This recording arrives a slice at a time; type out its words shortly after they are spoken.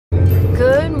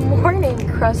morning,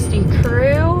 Krusty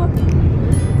Crew.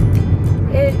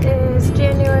 It is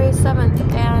January 7th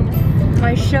and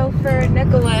my chauffeur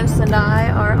Nicholas and I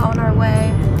are on our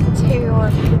way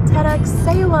to TEDx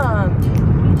Salem.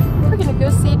 We're gonna go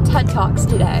see TED Talks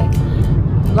today.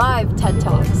 Live TED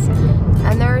Talks.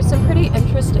 And there are some pretty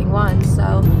interesting ones,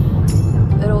 so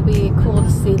it'll be cool to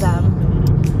see them.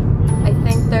 I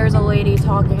think there's a lady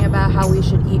talking about how we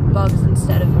should eat bugs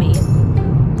instead of meat.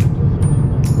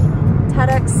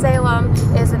 TEDx Salem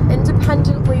is an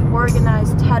independently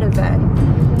organized TED event.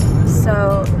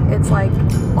 So it's like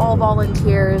all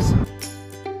volunteers.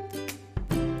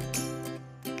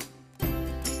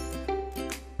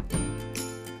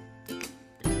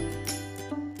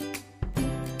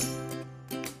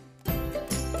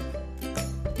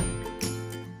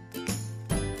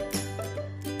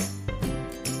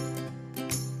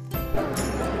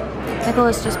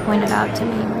 Nicholas just pointed out to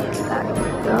me that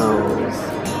those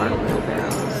are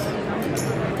wheelbarrows.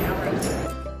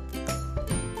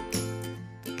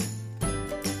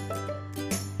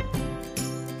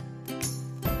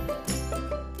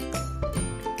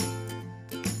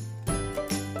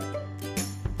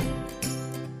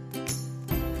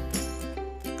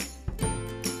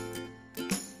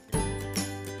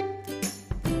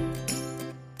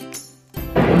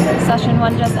 Session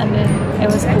 1 just ended. It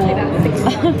was cool.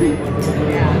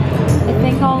 I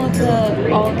think all of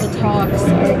the talks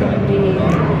are going to be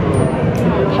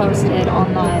posted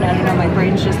online. I don't know, my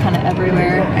brain's just kind of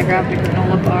everywhere. I grabbed a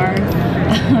granola bar.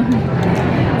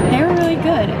 They were really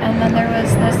good. And then there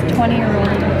was this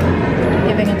 20-year-old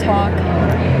giving a talk.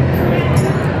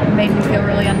 It made me feel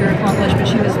really underaccomplished, but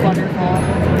she was wonderful.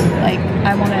 Like,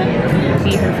 I want to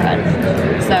be her friend.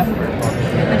 So,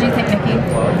 what do you think, Mikki?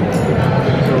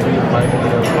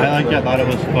 I thought it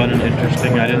was fun and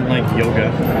interesting. I didn't like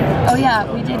yoga. Oh yeah,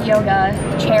 we did yoga,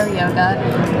 chair yoga.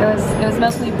 It was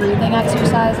mostly breathing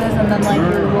exercises, and then like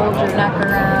you rolled your neck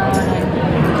around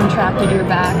and contracted your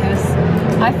back.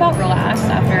 I felt relaxed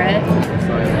after it.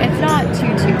 It's not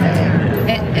too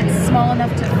big. It's small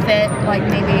enough to fit like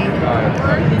maybe.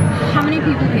 How many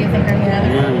people do you think are here?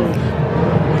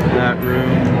 That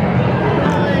room.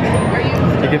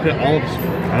 They could fit all of,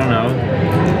 I don't know,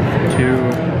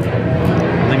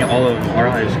 I think all of our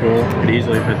high school could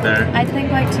easily fit there. I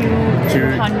think like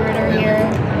 200 are here.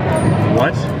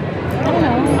 What? I don't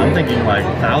know. I'm thinking like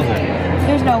 1,000.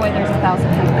 There's no way there's 1,000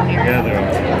 people here. Yeah, there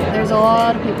are. There's a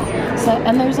lot of people. So,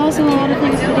 and there's also a lot of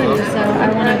things to do, so I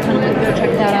want to kind of go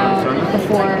check that out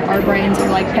before our brains are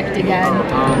like picked again.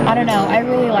 I don't know, I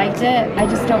really liked it. I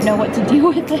just don't know what to do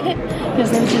with it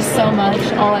because there's just so much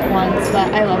all at once,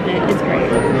 but I loved it. It's great.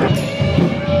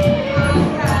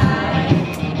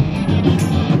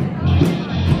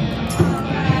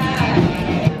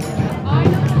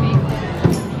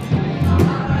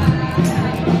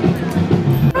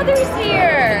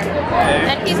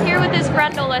 And he's here with his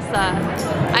friend Alyssa.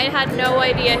 I had no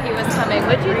idea he was coming.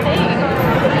 What'd you think?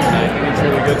 I think it's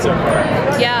really good so far.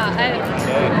 Yeah,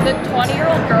 the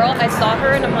 20-year-old girl, I saw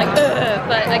her and I'm like, ugh,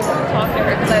 but I couldn't talk to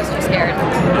her because I was too scared.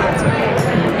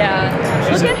 Yeah.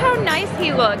 Look at how nice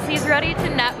he looks. He's ready to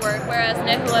network, whereas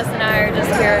Nicholas and I are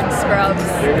just here in scrubs.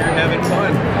 You're having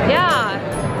fun. Yeah.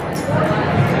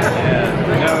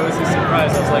 Yeah. No, it was a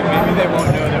surprise. I was like, maybe they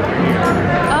won't know that we're here.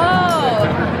 Oh,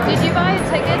 did you buy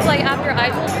tickets like after I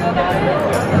told you about it?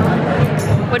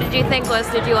 What did you think, Liz?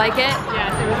 Did you like it?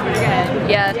 Yes, it was pretty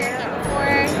good. Yeah.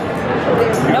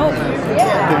 Nope.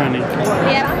 Yeah.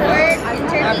 We have pork and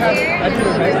turkey here, and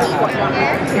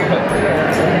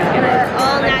and we're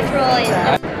all natural.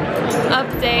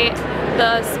 Update.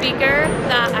 The speaker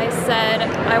that I said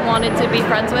I wanted to be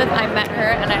friends with, I met her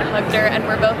and I hugged her, and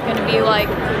we're both going to be like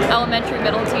elementary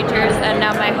middle teachers, and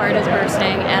now my heart is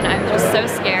bursting and I'm just so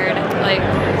scared. Like,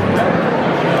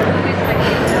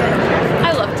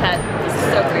 I love TED. This is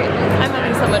so great. I'm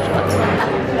having so much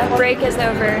fun. Break is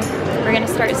over. We're going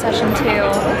to start session 2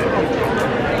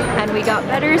 and we got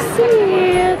better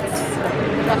seats.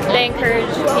 They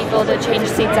encourage people to change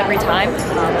seats every time,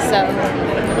 so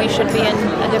we should be in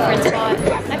a different spot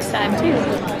next time too.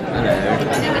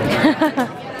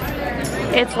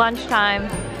 It's lunchtime.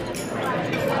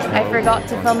 I forgot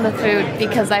to film the food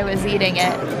because I was eating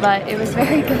it, but it was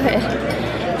very good.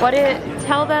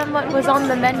 Tell them what was on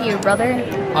the menu, brother.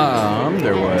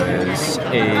 There was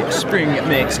a spring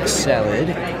mix salad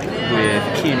with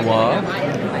quinoa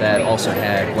that also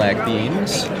had black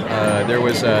beans. There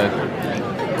was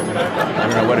I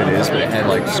don't know what it is, but it had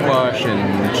like squash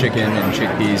and chicken and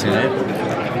chickpeas in it.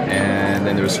 and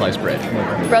then there was sliced bread.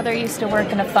 Brother used to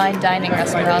work in a fine dining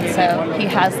restaurant, so he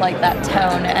has like that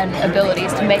tone and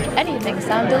abilities to make anything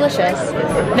sound delicious.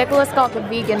 Nicholas got the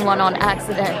vegan one on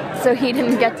accident, so he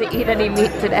didn't get to eat any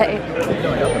meat today.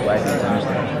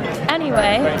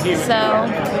 Anyway, so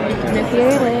here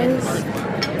it is.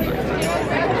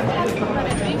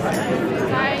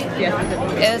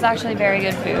 It was actually very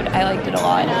good food. I liked it a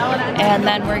lot. And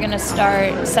then we're gonna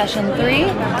start session 3,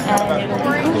 and it'll be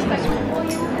cool.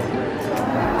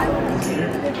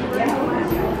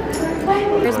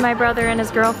 Here's my brother and his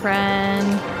girlfriend.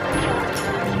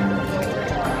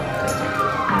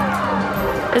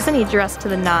 Isn't he dressed to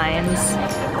the nines?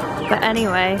 But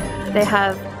anyway, they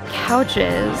have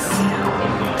couches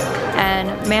and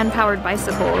man-powered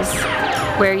bicycles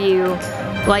where you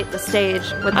light the stage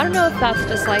with, I don't know if that's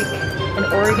just like an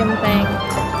Oregon thing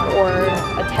or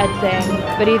a TED thing,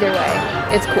 but either way,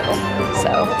 it's cool.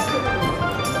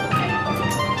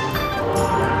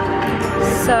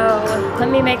 So let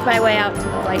me make my way out to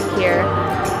the light here.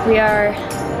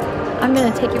 I'm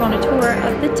gonna take you on a tour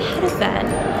of the TED event,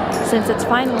 since it's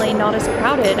finally not as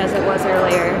crowded as it was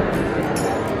earlier.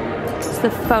 It's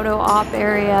the photo op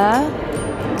area.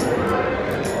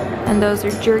 And those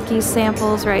are jerky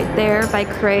samples right there by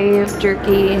Crave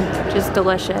Jerky, just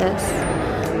delicious.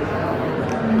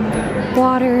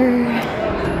 Water.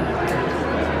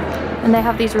 And they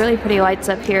have these really pretty lights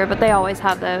up here, but they always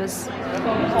have those.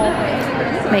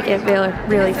 Make it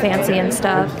really fancy and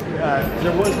stuff.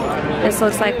 This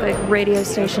looks like the radio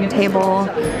station table,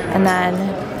 and then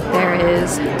there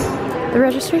is the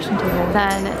registration table.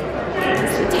 Then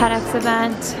it's the TEDx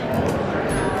event.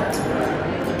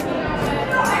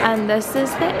 And this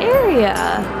is the area.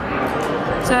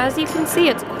 So as you can see,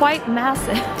 it's quite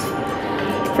massive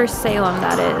for Salem,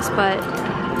 that is, but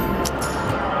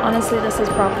honestly, this is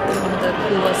probably one of the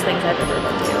coolest things I've ever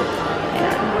been to.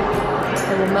 And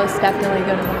I will most definitely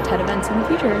go to more TED events in the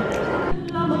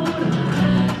future.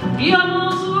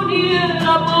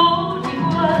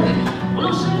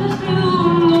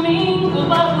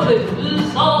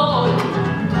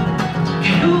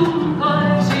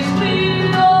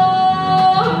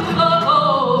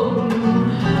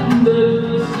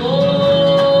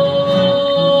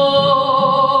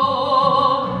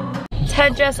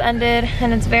 TED just ended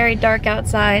and it's very dark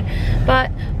outside,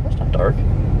 but It's not dark.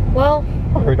 well,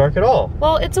 Not very dark at all.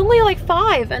 well, it's only like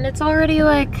 5 and it's already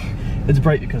like, It's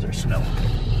bright because there's snow.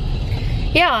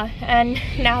 yeah, and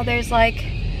now there's like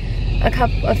a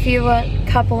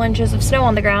couple inches of snow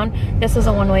on the ground. This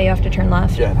isn't one way, you have to turn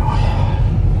left. Yeah.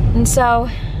 And so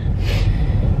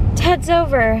TED's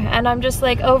over and I'm just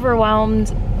like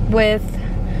overwhelmed with,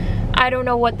 I don't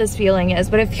know what this feeling is,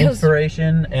 but it feels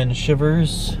Inspiration and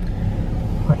shivers.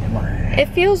 Where am I? It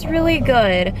feels really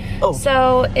good. Oh.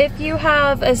 So if you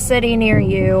have a city near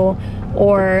you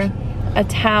or a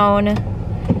town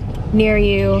near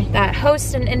you that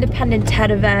hosts an independent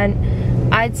TED event,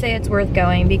 I'd say it's worth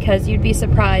going because you'd be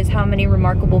surprised how many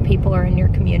remarkable people are in your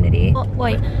community. Oh,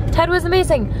 wait, TED was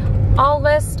amazing. I'll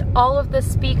list all of the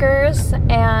speakers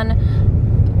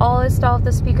and I'll list all of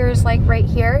the speakers like right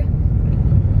here.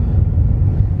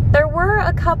 There were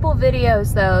a couple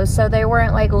videos though, so they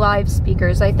weren't like live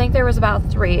speakers. I think there was about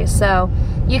 3, so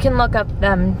you can look up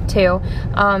them too.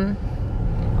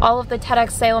 All of the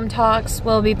TEDx Salem talks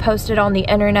will be posted on the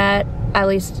internet. At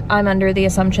least I'm under the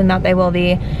assumption that they will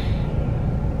be.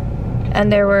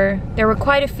 And there were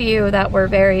quite a few that were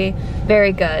very,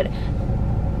 very good.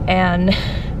 And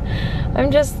I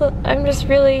just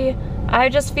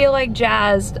feel like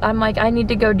jazzed. I'm like, I need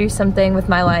to go do something with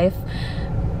my life,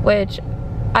 which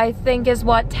I think is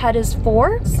what TED is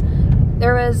for.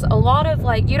 There was a lot of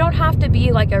like, you don't have to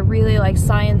be like a really like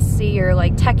science-y or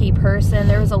like techie person.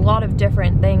 There was a lot of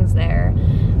different things there,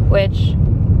 which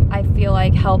I feel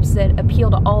like helps it appeal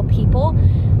to all people.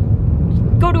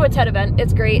 Go to a TED event,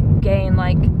 it's great. Gain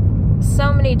like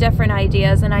so many different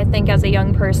ideas, and I think as a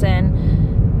young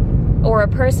person or a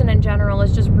person in general,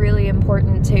 it's just really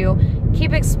important to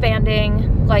keep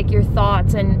expanding like your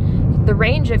thoughts and the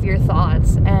range of your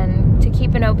thoughts, and to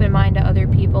keep an open mind to other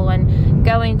people, and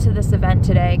going to this event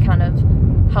today kind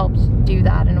of helped do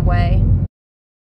that in a way.